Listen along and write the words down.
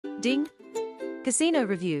Ding! Casino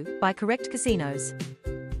Review by CorrectCasinos.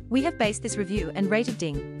 We have based this review and rated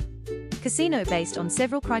Ding Casino based on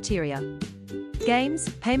several criteria: games,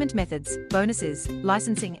 payment methods, bonuses,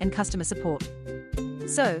 licensing and customer support.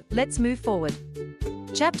 So, let's move forward.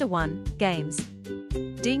 Chapter 1, Games.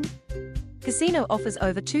 Ding Casino offers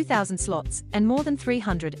over 2,000 slots and more than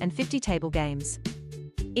 350 table games.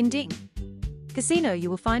 In Ding Casino you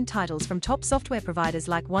will find titles from top software providers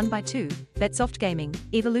like 1x2, Betsoft Gaming,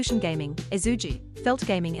 Evolution Gaming, Ezuji, Felt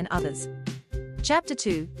Gaming and others. Chapter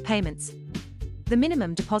 2, Payments. The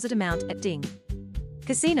minimum deposit amount at Ding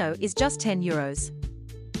Casino is just €10.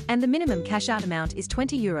 And the minimum cash-out amount is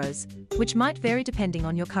 €20, which might vary depending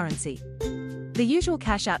on your currency. The usual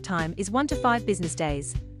cash-out time is 1 to 5 business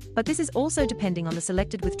days, but this is also depending on the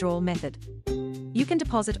selected withdrawal method. You can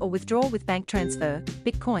deposit or withdraw with bank transfer,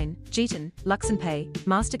 Bitcoin, Jeton, LuxonPay,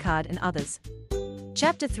 MasterCard and others.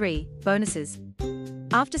 Chapter 3, Bonuses.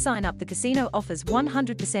 After sign-up the casino offers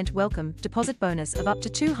 100% welcome deposit bonus of up to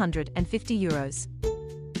 €250.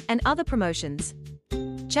 And other promotions.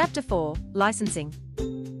 Chapter 4, Licensing.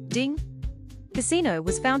 Ding Casino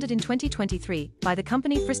was founded in 2023 by the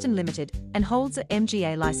company Friston Limited and holds a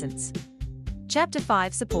MGA license. Chapter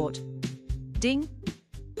 5, Support. Ding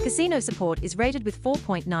Casino support is rated with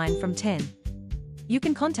 4.9 from 10. You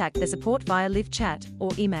can contact the support via live chat or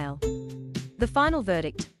email. The final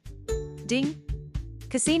verdict. Ding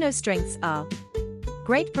Casino strengths are: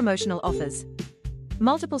 great promotional offers,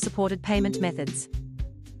 multiple supported payment methods,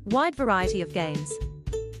 wide variety of games.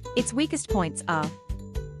 Its weakest points are: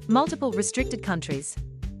 multiple restricted countries,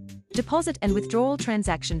 deposit and withdrawal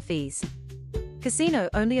transaction fees. Casino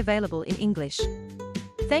only available in English.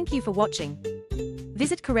 Thank you for watching.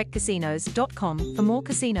 Visit CorrectCasinos.com for more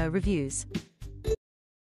casino reviews.